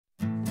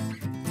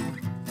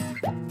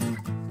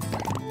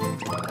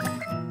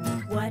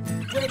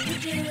would you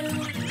do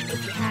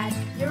if you had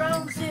your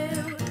own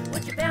zoo?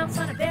 Would you bounce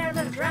on a bear,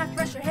 let a giraffe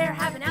brush your hair,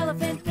 have an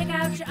elephant pick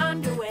out your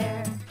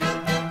underwear?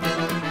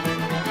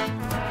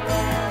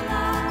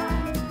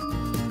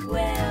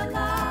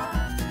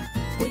 Willa,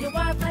 will your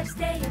wildlife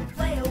stay and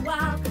play a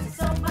while? 'Cause it's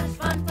so much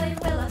fun playing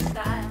Willa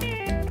style.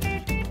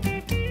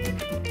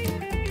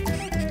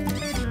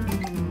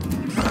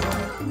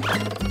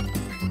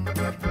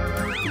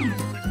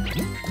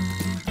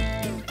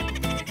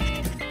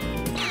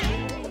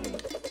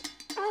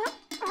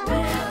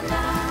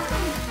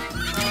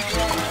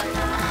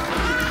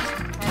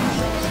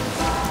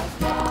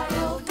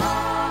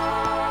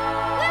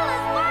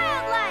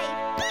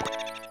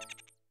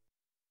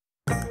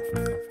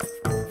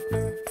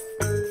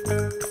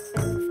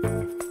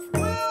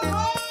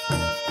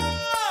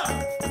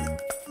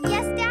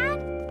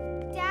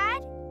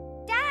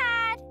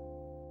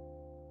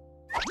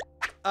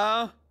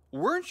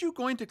 Weren't you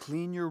going to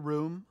clean your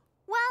room?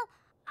 Well,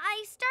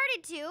 I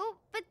started to,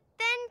 but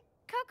then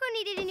Coco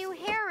needed a new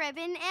hair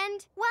ribbon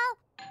and, well...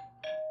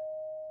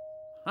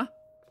 Huh?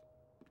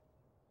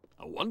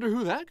 I wonder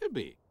who that could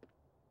be.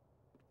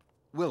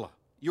 Willa,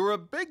 you're a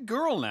big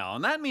girl now,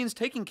 and that means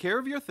taking care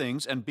of your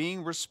things and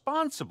being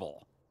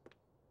responsible.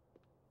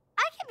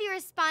 I can be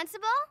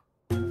responsible.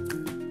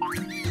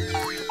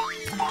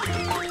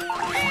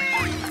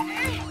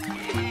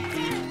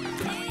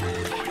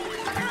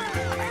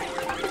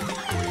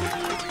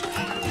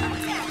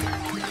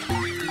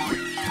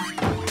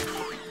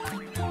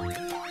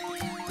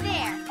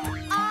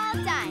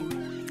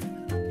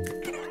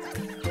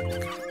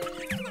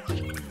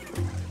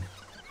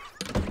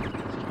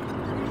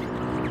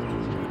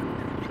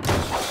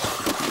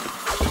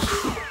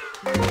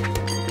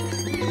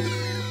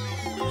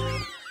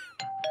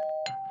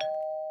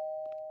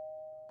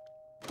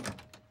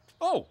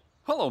 Oh,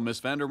 hello, Miss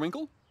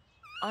Vanderwinkle.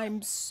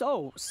 I'm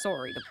so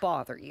sorry to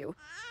bother you.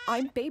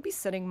 I'm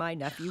babysitting my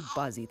nephew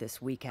Buzzy this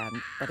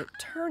weekend, but it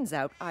turns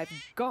out I've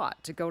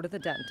got to go to the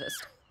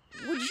dentist.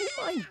 Would you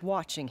mind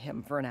watching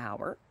him for an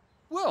hour?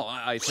 Well,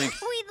 I think...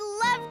 We'd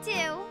love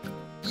to.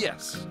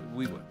 Yes,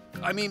 we would.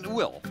 I mean,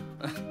 will.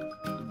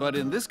 But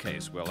in this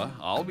case, Willa,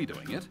 I'll be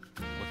doing it.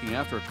 Looking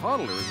after a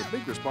toddler is a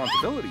big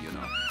responsibility, you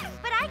know.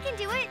 But I can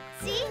do it.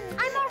 See?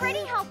 I'm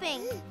already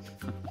helping.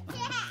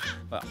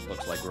 Well,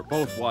 looks like we're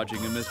both watching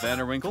him, Miss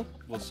Vanderwinkle.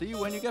 We'll see you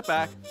when you get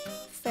back.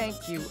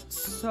 Thank you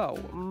so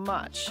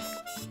much.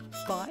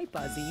 Bye,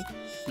 Buzzy.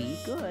 Be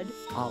good.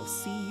 I'll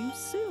see you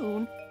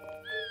soon.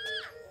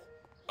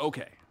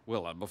 Okay,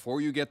 Willa,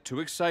 before you get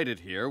too excited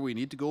here, we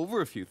need to go over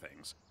a few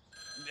things.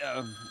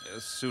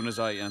 As soon as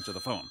I answer the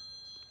phone.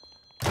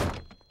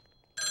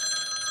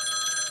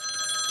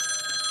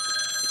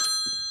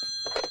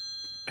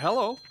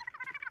 Hello?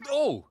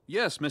 Oh,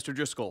 yes, Mr.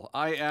 Driscoll.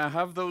 I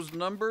have those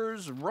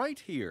numbers right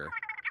here.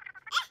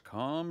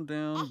 Calm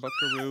down,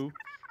 buckaroo.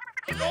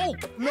 Oh,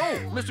 no,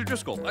 Mr.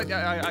 Driscoll.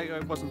 I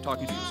wasn't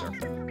talking to you, sir.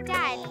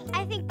 Dad,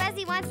 I think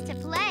Buzzy wants to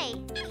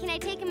play. Can I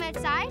take him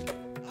outside?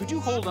 Could you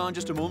hold on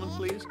just a moment,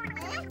 please?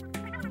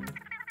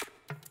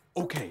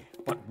 Okay,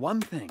 but one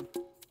thing.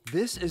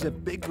 This is a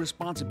big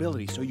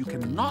responsibility, so you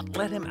cannot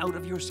let him out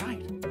of your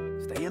sight.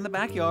 Stay in the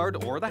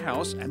backyard or the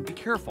house and be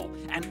careful.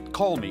 And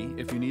call me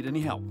if you need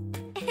any help.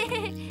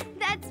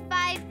 That's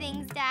 5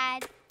 things,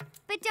 Dad.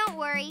 But don't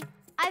worry,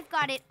 I've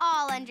got it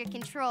all under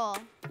control.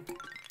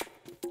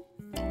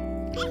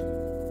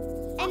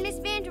 And Miss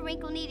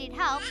Vanderwinkle needed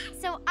help,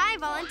 so I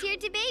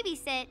volunteered to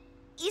babysit.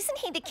 Isn't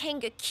he the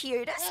kangaroo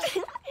cutest?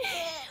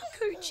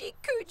 Coochie,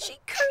 coochie,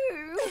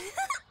 coo.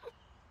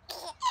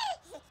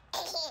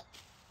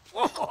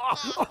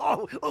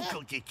 Oh,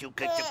 coochie, coo,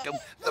 coochie, coo.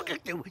 Look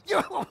at you.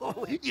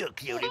 You're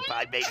cutie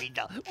pie, baby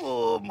doll.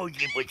 Oh,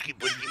 mushy, mushy,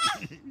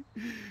 mushy.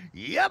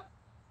 Yep,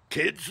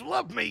 kids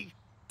love me.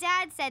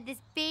 Dad said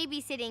this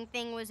babysitting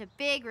thing was a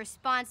big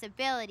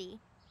responsibility,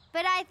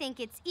 but I think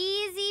it's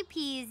easy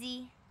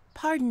peasy.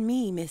 Pardon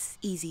me, Miss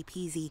Easy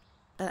Peasy,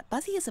 but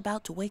Buzzy is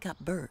about to wake up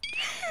Bert.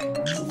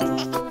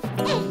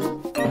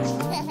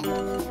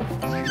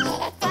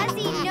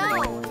 Buzzy,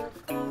 no!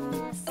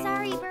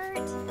 Sorry, Bert.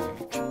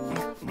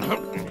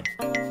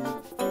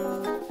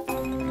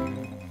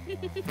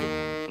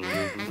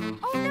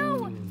 Oh,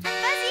 no!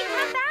 Buzzy,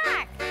 come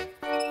back!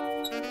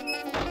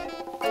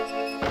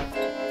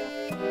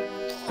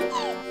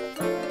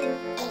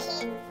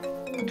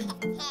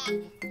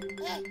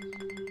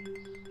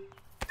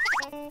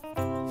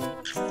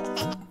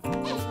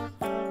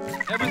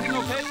 Everything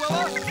okay,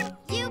 Willa?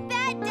 You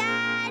bet,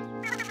 Dad!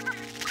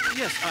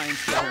 Yes, I'm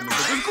still here,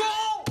 Mr. Driscoll.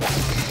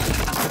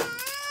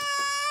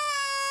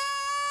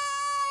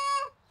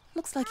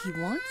 Looks like he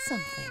wants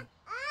something.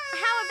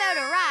 How about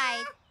a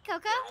ride,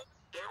 Coco?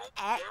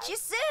 At your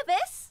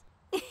service.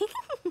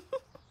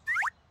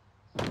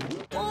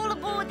 All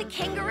aboard the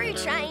kangaroo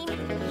train.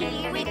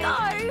 Here we go.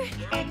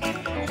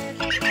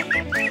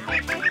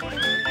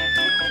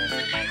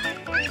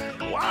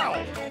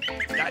 Wow,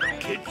 that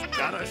kid's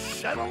got a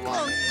set of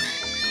lungs.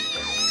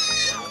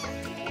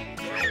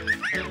 We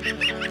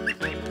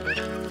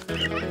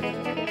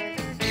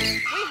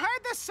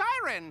heard the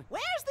siren.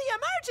 Where's the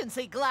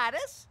emergency,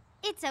 Gladys?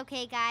 It's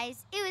okay,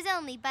 guys. It was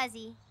only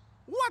Buzzy.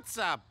 What's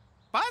a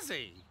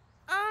Buzzy?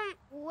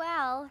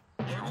 Well...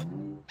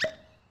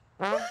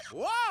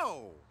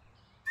 Whoa!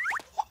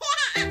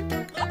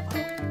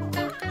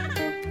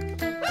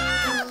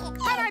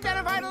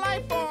 Unidentified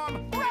life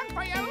form! Run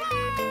for your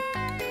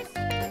lives!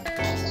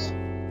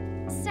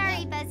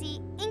 Sorry,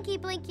 Buzzy. Inky,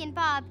 Blinky, and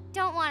Bob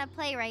don't want to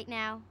play right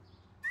now.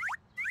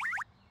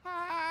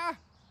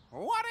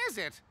 What is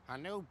it? A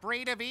new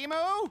breed of emu?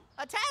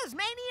 A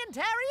Tasmanian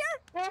Terrier?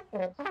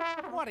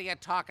 What are you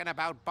talking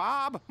about,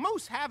 Bob?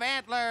 Moose have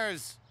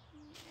antlers.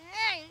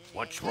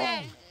 What's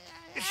wrong?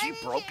 Is he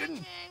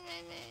broken?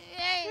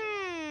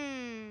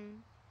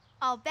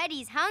 I'll bet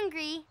he's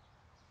hungry.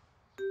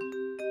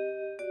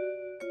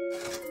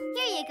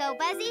 Here you go,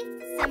 Buzzy.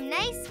 Some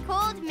nice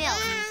cold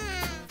milk.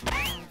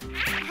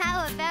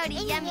 How about a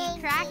yummy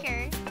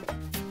cracker?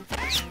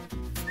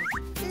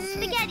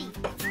 Spaghetti.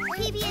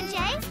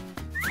 PB&J?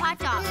 Hot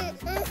dog.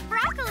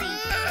 Broccoli.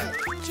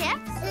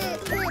 Chips.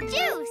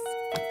 Juice.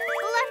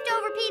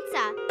 Leftover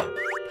pizza.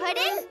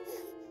 Pudding.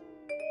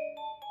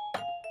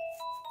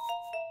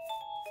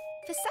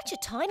 For such a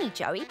tiny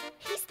Joey,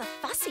 he's the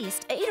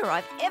fussiest eater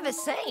I've ever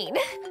seen.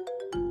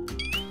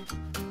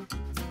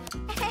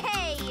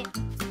 Hey!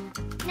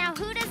 Now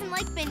who doesn't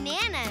like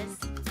bananas?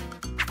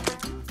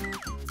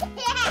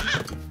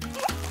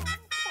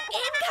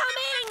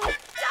 Incoming!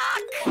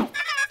 Duck!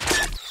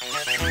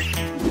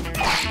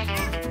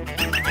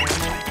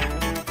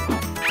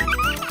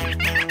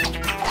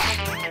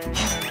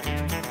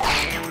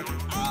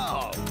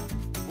 Oh!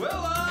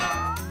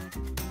 Willa!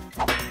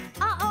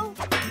 Uh-oh,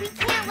 we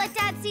can't let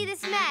Dad see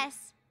this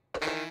mess.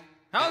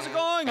 How's it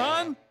going,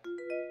 hon?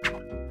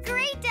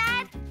 Great,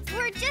 Dad.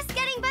 We're just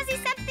getting Buzzy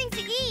something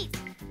to eat.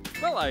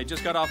 Well, I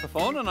just got off the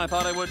phone and I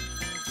thought I would...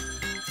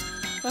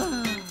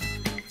 I'm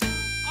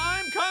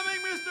coming,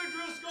 Mr.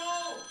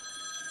 Driscoll!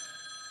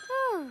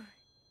 Whew.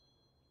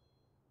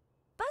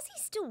 Buzzy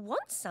still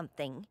wants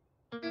something.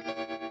 But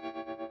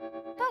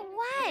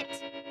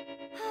what?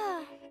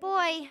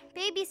 Boy,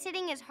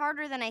 babysitting is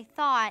harder than I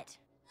thought.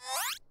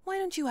 Why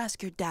don't you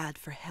ask your dad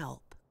for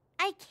help?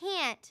 I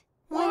can't.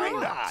 Why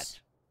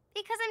not?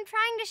 Because I'm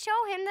trying to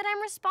show him that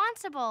I'm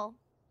responsible.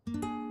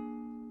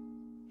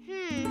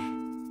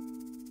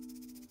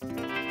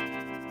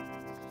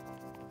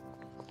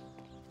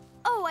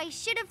 Oh, I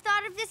should have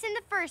thought of this in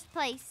the first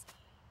place.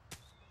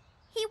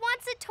 He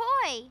wants a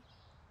toy.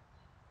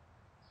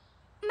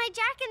 My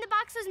Jack in the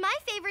Box was my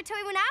favorite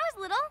toy when I was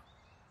little.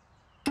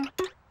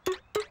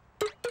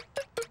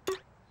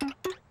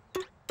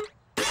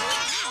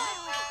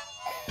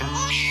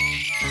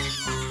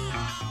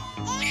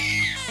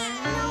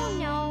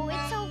 No,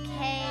 it's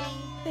okay.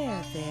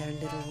 There,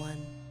 little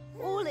one.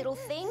 Oh, little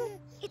thing.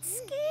 It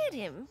scared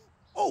him.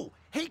 Oh,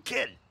 hey,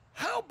 kid.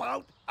 How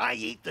about I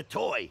eat the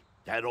toy?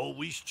 That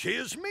always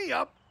cheers me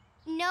up.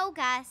 No,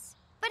 Gus.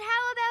 But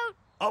how about...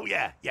 Oh,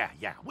 yeah.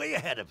 Way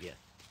ahead of you.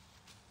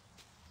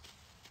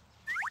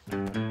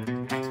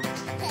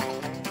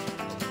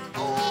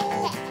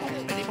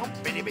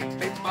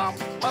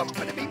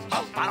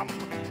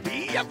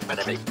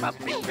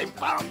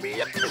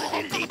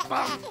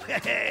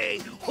 Hey,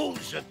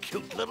 who's a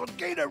cute little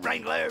gator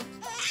wrangler?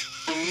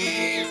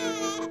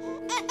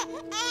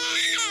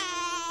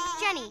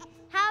 Jenny,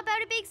 how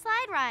about a big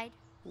slide ride?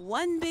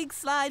 One big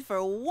slide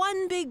for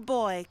one big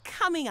boy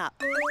coming up.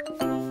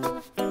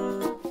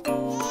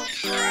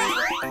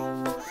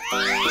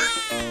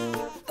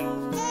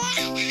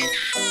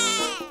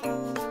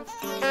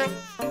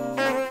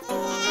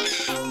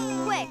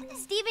 Quick,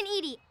 Steve and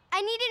Edie,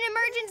 I need an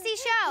emergency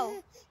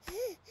show.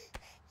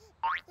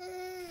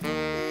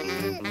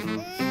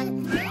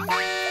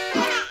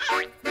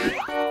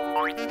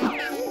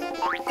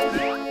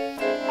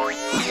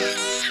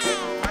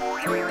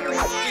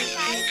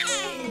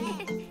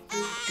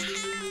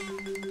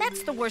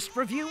 That's the worst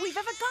review we've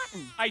ever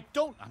gotten. I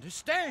don't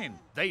understand.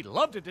 They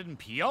loved it in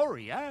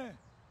Peoria.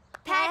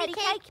 Patty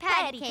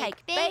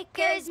cake,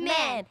 baker's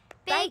man.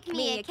 Bake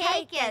me a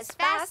cake as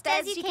fast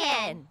as you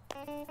can.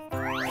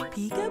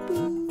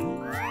 Peekaboo,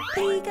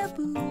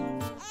 peekaboo.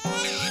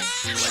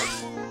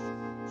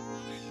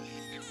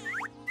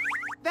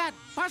 That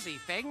Buzzy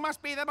thing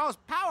must be the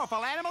most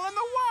powerful animal in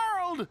the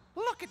world.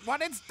 Look at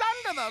what it's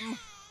done to them.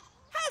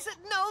 Has it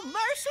no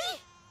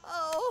mercy?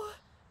 Oh,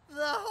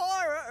 the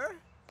horror.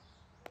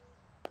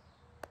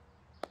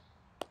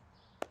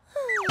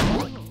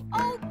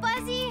 Oh,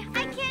 Buzzy,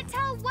 I can't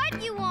tell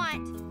what you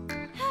want.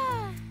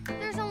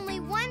 There's only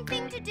one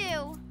thing to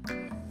do.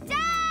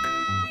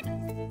 Dad!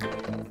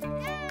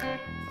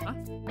 Huh?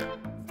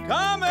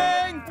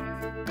 Coming!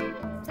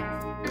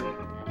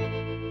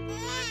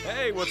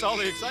 Hey, what's all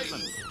the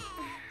excitement?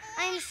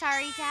 I'm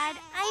sorry, Dad.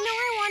 I know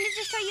I wanted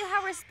to show you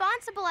how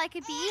responsible I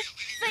could be,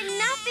 but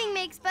nothing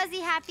makes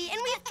Buzzy happy,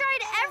 and we've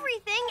tried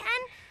everything,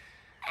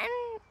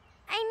 and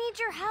I need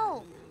your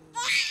help.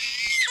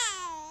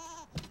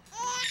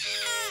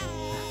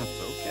 That's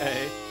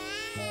okay.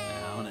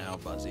 Now,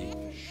 Buzzy.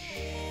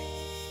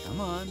 Come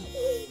on.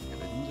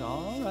 Everything's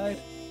all right.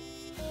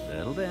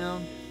 Settle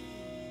down.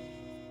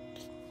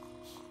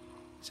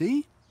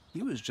 See?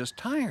 He was just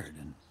tired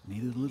and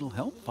needed a little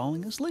help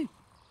falling asleep.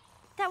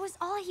 That was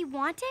all he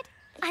wanted?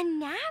 A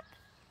nap?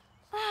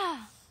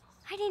 Oh,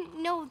 I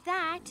didn't know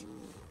that.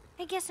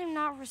 I guess I'm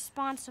not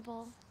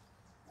responsible.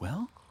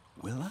 Well,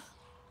 Willa,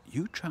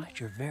 you tried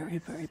your very,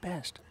 very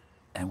best.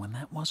 And when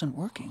that wasn't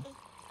working,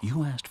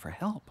 you asked for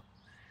help.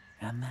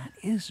 And that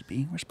is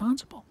being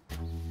responsible.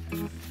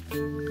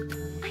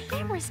 I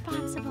am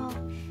responsible.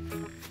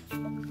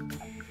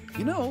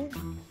 You know,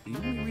 the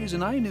only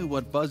reason I knew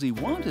what Buzzy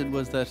wanted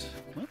was that,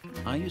 well,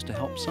 I used to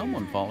help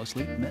someone fall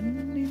asleep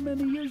many,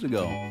 many years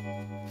ago.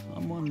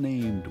 Someone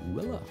named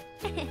Willa.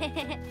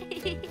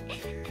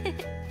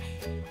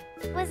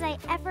 Was I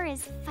ever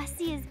as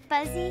fussy as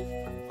Buzzy?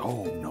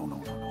 Oh, no.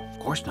 Of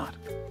course not.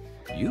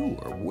 You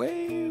were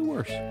way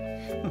worse.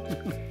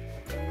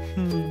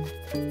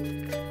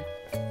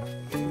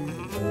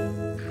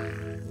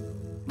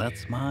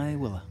 That's my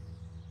Willa.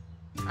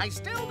 I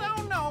still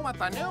don't know what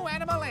the new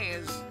animal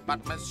is,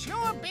 but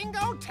Monsieur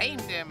Bingo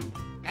tamed him.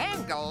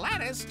 And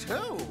Gladys,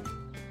 too.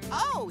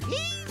 Oh,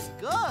 he's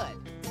good.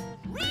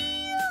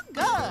 Real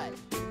good.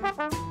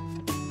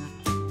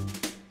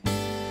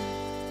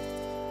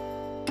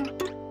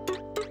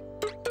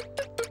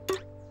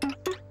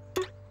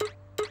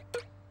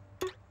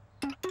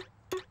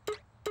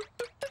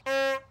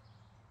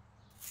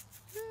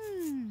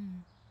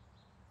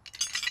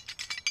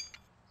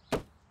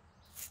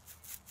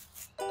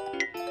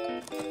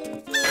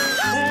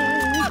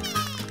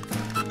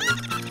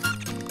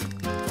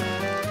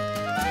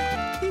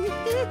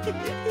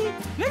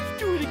 Let's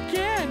do it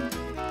again.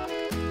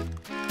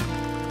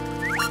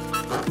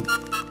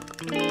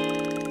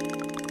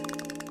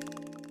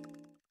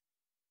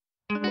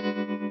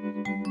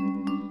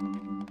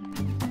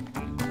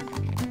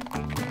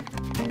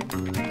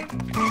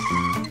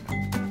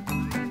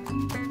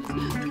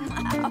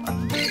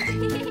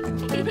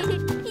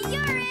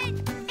 You're it!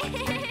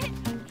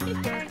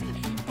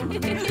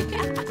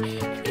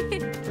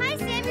 Hi,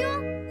 Samuel.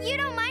 You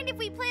don't mind if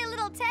we play a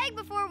little tag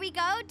before we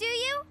go, do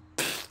you?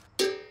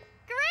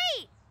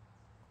 Great!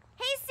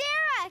 Hey,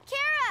 Sarah,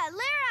 Kara,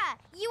 Lara,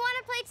 you want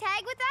to play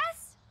tag with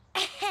us?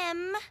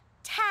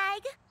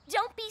 Tag?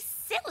 Don't be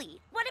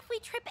silly. What if we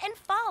trip and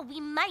fall? We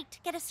might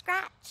get a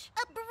scratch.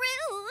 A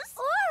bruise?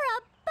 Or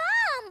a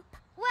bump?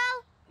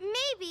 Well,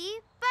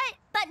 maybe,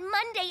 but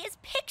Monday is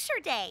picture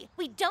day.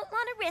 We don't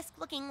want to risk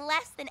looking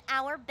less than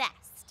our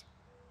best.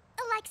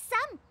 like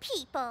some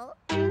people.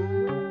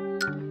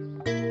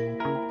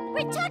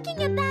 We're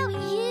talking about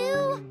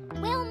you,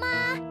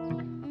 Wilma.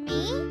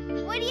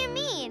 Me? What do you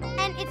mean?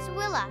 And it's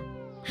Willa.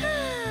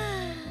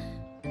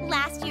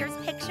 Last year's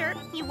picture,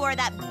 you wore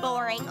that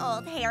boring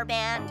old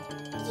hairband.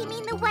 You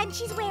mean the one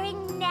she's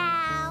wearing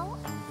now?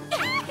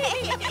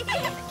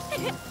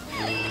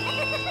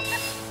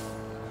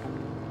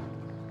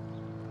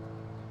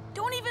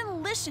 Don't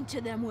even listen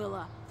to them,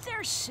 Willa.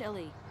 They're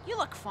silly. You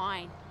look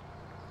fine.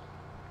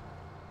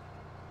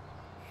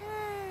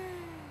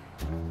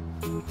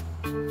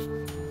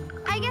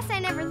 I guess I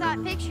never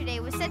thought picture day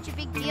was such a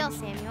big deal,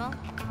 Samuel.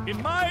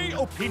 In my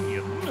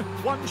opinion,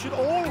 one should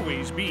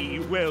always be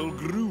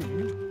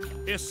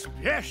well-groomed,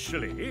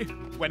 especially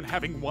when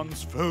having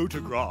one's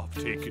photograph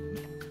taken.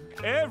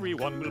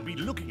 Everyone will be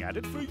looking at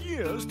it for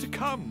years to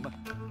come.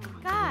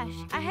 Gosh,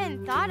 I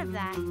hadn't thought of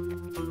that.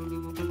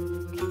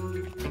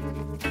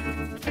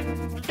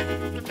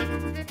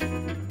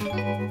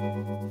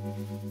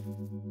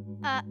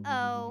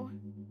 Uh-oh.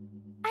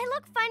 I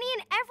look funny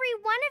in every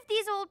one of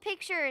these old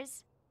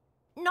pictures.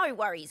 No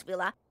worries,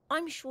 Willa.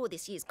 I'm sure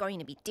this year's going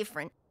to be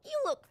different. You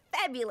look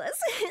fabulous.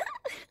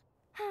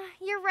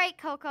 You're right,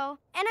 Coco.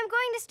 And I'm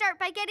going to start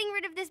by getting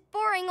rid of this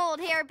boring old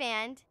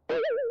hairband.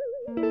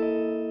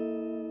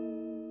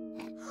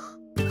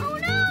 Oh,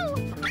 no!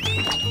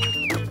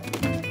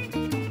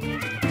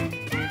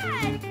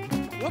 Dad!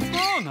 What's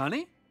wrong,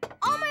 honey?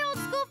 All my old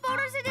school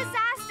photos are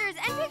disasters,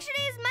 and picture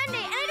day is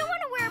Monday, and I don't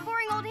want to wear a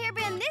boring old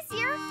hairband this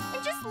year.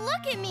 And just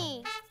look at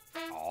me.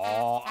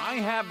 Oh, I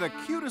have the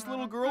cutest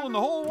little girl in the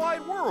whole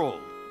wide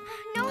world.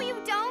 No, you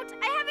don't.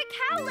 I have a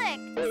cowlick.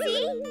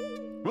 See?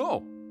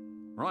 Oh,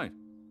 right.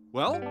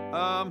 Well,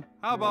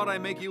 how about I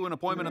make you an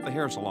appointment at the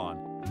hair salon?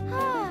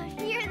 Oh,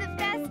 you're the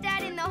best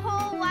dad in the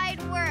whole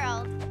wide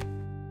world.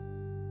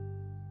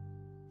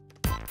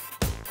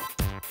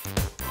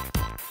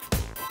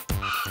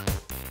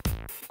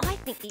 I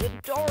think the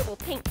adorable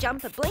pink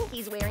jumper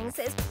Blinky's wearing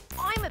says,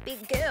 I'm a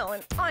big girl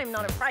and I'm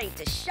not afraid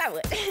to show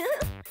it.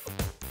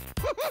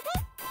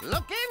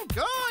 Looking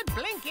good,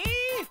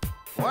 Blinky.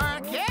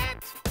 Work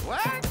it,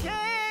 work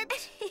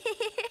it.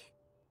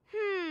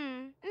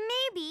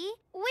 Maybe.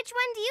 Which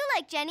one do you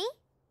like, Jenny?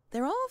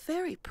 They're all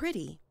very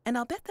pretty, and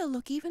I'll bet they'll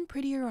look even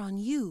prettier on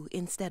you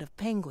instead of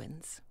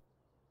penguins.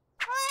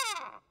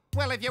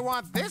 Well, if you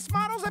want this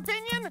model's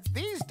opinion,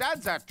 these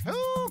studs are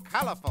too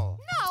colorful.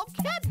 No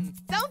kidding.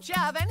 Don't you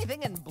have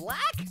anything in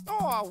black?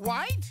 Or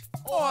white.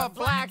 Or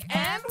black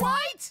and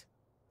white.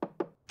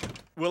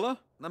 Willa,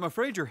 I'm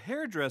afraid your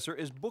hairdresser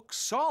is booked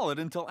solid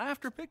until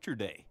after picture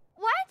day.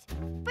 What?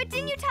 But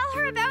didn't you tell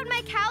her about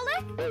my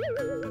cowlick?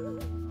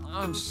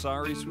 I'm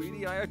sorry,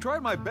 sweetie. I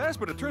tried my best,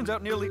 but it turns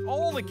out nearly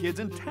all the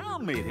kids in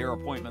town made hair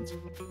appointments.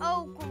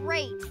 Oh,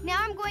 great. Now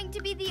I'm going to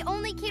be the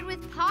only kid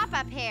with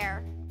pop-up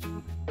hair.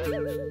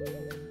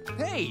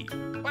 Hey,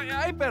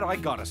 I bet I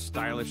got a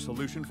stylish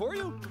solution for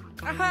you.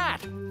 A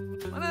hat.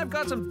 And I've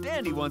got some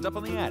dandy ones up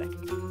in the attic.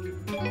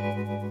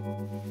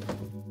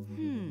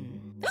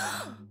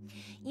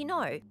 You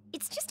know,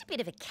 it's just a bit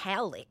of a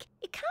cowlick.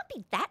 It can't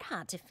be that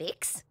hard to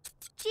fix.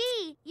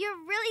 Gee,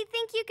 you really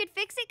think you could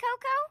fix it,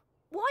 Coco?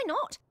 Why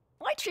not?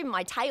 I trim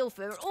my tail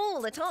fur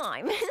all the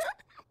time.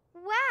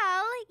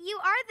 Well, you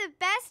are the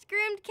best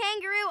groomed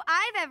kangaroo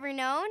I've ever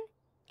known.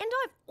 And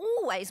I've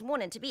always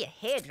wanted to be a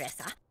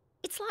hairdresser.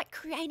 It's like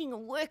creating a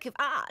work of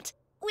art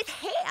with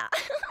hair.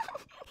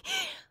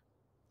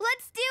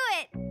 Let's do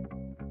it!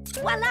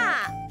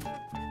 Voila!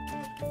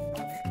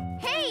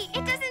 Hey,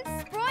 it doesn't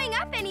sproing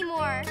up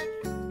anymore.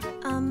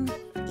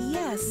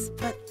 Yes,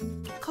 but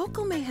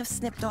Coco may have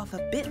snipped off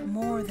a bit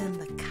more than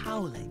the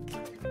cowlick.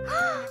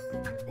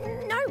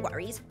 No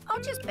worries.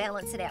 I'll just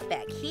balance it out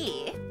back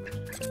here.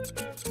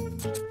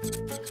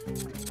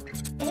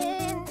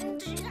 And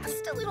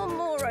just a little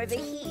more over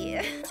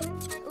here.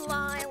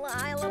 Lie,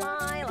 lie,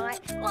 lie, lie,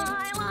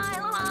 lie, lie,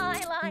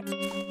 lie, lie.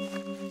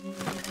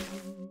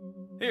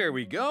 Here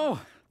we go.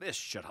 This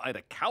should hide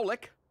a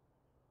cowlick.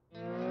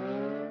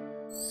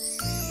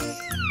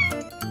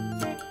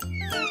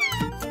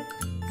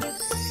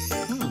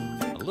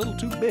 A little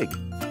too big.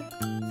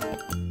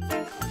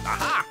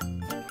 Aha!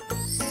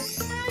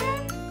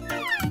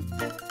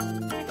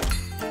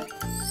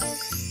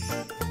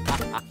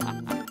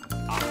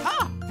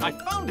 Aha! I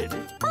found it!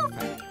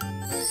 Perfect!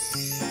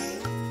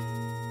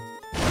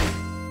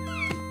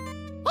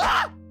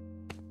 Ah!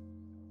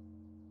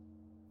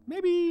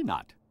 Maybe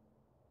not.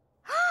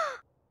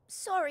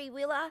 Sorry,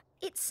 Willa.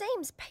 It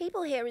seems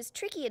people hair is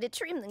trickier to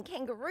trim than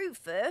kangaroo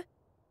fur.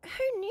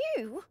 Who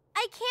knew?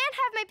 I can't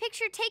have my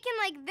picture taken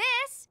like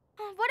this.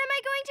 What am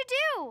I going to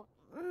do?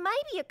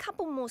 Maybe a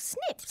couple more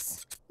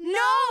snips.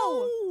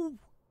 No!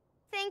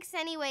 Thanks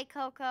anyway,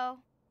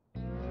 Coco.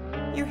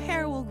 Your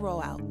hair will grow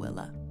out,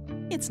 Willa.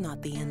 It's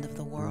not the end of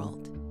the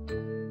world.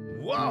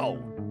 Whoa!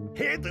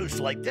 Hairdos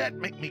like that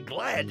make me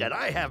glad that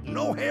I have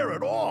no hair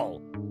at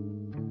all.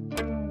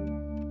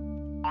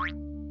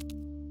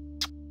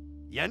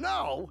 You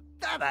know,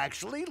 that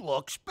actually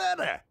looks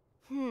better.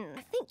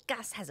 I think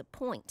Gus has a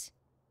point.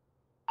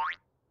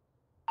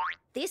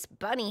 This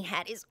bunny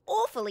hat is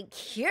awfully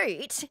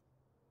cute.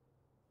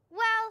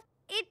 Well,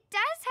 it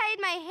does hide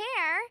my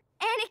hair,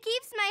 and it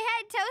keeps my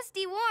head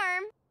toasty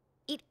warm.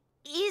 It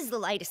is the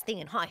latest thing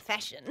in high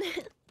fashion.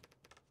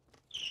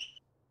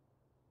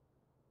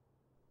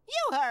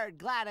 You heard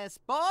Gladys,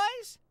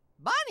 boys.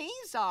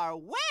 Bunnies are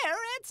where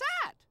it's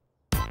at.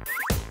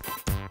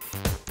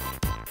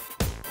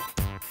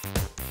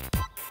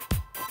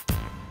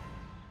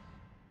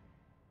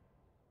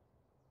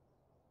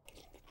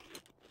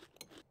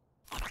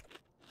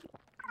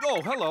 Oh,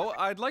 hello.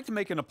 I'd like to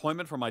make an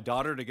appointment for my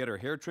daughter to get her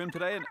hair trimmed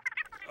today, and...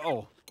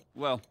 Oh,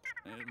 well,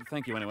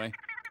 thank you anyway.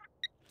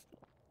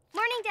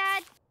 Morning,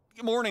 Dad.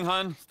 Good morning,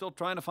 hon. Still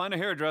trying to find a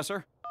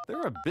hairdresser.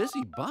 They're a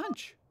busy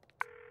bunch.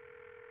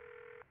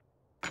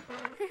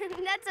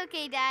 That's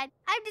okay, Dad.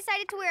 I've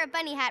decided to wear a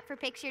bunny hat for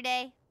picture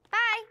day.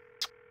 Bye.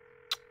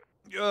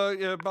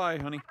 Yeah, bye,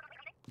 honey.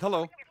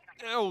 Hello.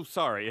 Oh,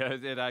 sorry.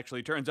 It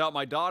actually turns out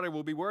my daughter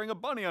will be wearing a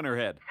bunny on her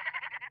head.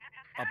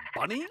 A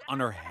bunny on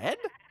her head?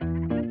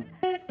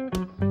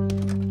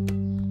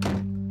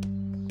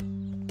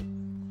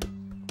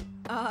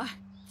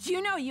 Do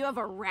you know you have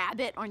a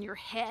rabbit on your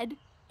head?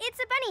 It's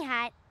a bunny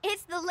hat.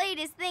 It's the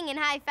latest thing in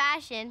high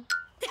fashion.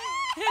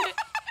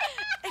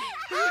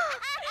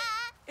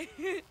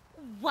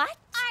 What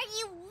are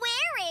you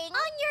wearing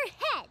on your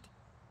head?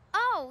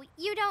 Oh,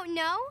 you don't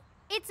know?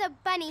 It's a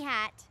bunny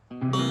hat.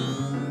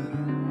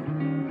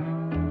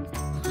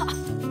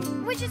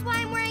 Which is why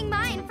I'm wearing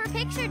mine for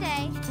picture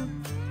day.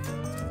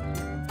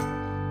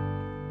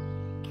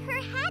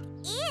 Her hat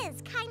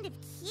is kind of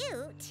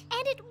cute.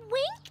 And it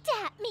winked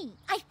at me.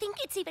 I think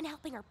it's even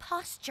helping her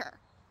posture.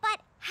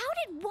 But how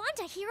did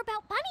Wanda hear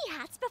about bunny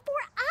hats before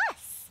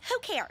us? Who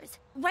cares?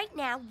 Right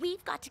now,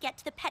 we've got to get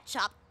to the pet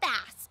shop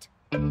fast.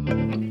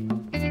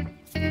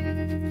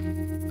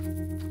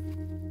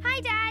 Hi,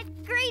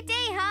 Dad. Great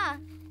day, huh?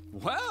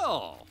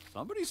 Well,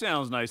 somebody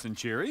sounds nice and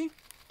cheery.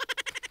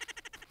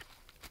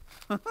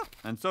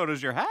 And so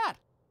does your hat.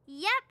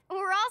 Yep,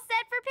 we're all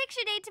set for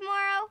picture day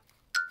tomorrow.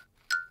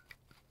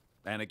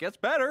 And it gets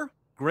better.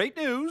 Great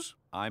news.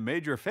 I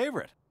made your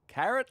favorite,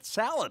 carrot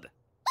salad.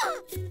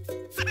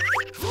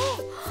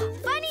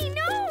 Bunny,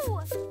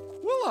 no!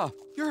 Willa,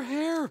 your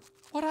hair.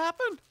 What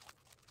happened?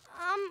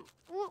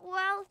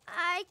 Well,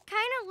 I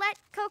kind of let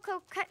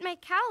Coco cut my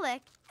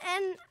cowlick,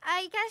 and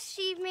I guess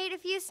she made a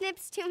few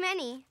snips too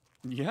many.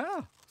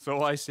 Yeah,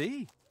 so I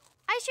see.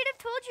 I should have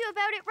told you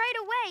about it right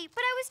away,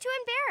 but I was too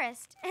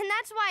embarrassed. And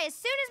that's why as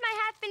soon as my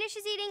hat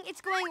finishes eating,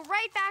 it's going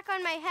right back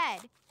on my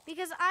head.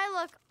 Because I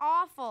look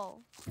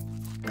awful.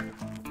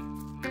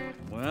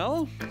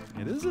 Well,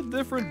 it is a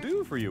different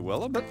do for you,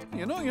 Willa, but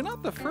you know, you're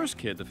not the first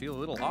kid to feel a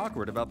little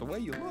awkward about the way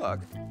you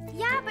look.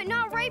 Yeah, but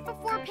not right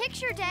before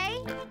picture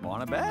day.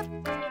 Wanna bet?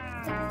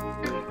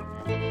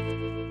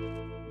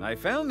 I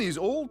found these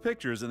old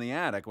pictures in the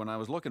attic when I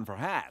was looking for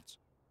hats.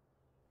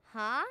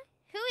 Huh?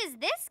 Who is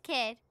this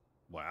kid?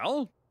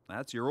 Well,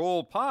 that's your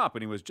old pop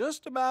when he was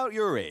just about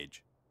your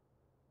age.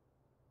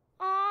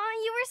 Aw,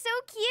 you were so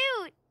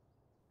cute.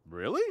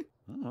 Really?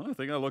 Oh, I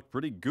think I look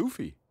pretty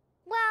goofy.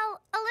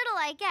 Well, a little,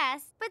 I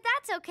guess. But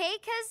that's okay,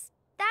 'cause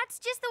that's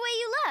just the way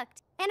you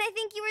looked. And I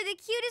think you were the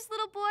cutest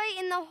little boy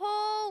in the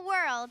whole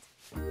world.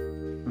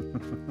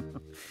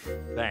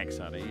 Thanks,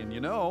 honey. And you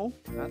know,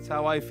 that's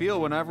how I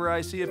feel whenever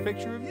I see a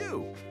picture of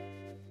you.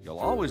 You'll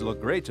always look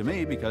great to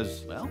me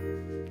because, well,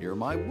 you're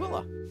my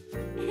Willa.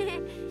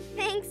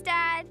 Thanks,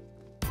 Dad.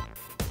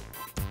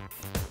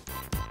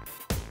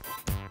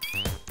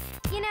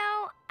 You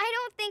know, I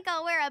don't think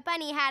I'll wear a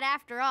bunny hat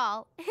after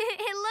all.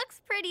 It looks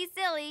pretty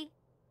silly.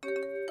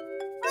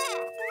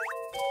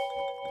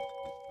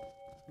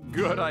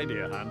 Good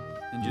idea, hon.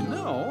 And you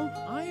know,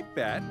 I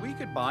bet we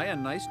could buy a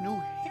nice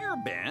new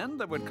hairband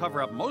that would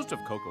cover up most of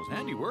Coco's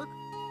handiwork.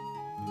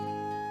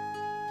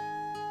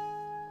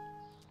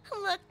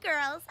 Look,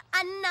 girls,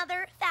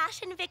 another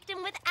fashion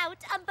victim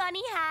without a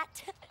bunny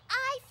hat.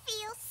 I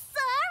feel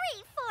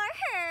sorry for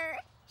her.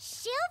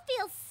 She'll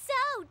feel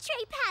so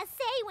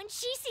trépassée when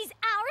she sees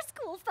our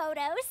school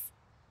photos.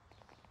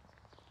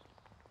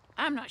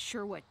 I'm not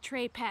sure what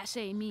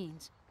trépassée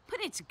means, but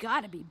it's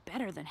gotta be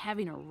better than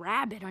having a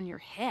rabbit on your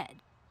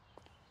head.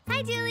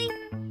 Hi, Dooley.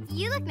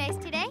 You look nice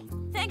today.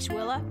 Thanks,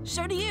 Willa.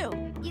 So do you.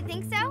 You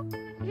think so?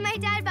 My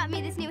dad bought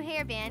me this new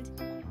hairband.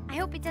 I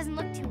hope it doesn't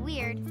look too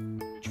weird.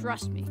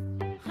 Trust me,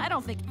 I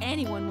don't think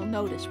anyone will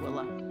notice,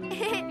 Willa.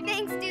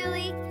 Thanks,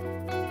 Dooley.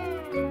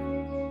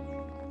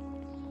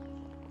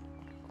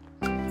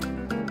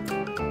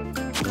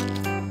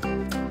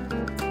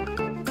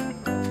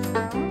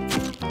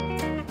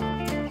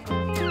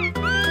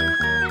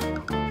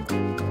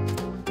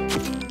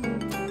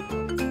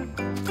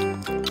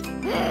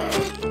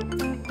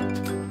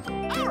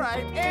 All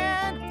right,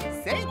 and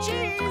say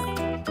cheese.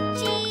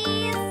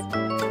 Cheese.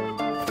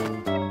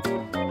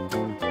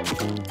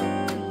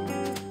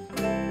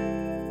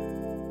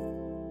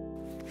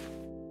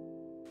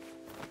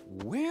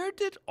 Where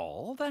did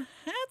all the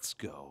hats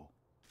go?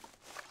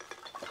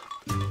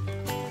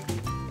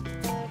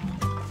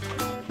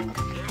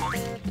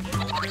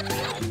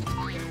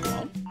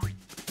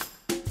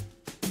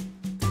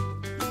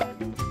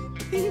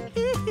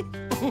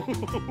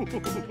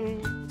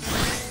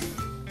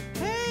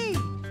 Hey,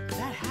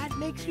 that hat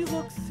makes you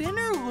look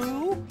thinner,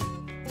 Lou.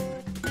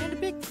 And a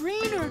bit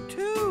greener,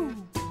 too.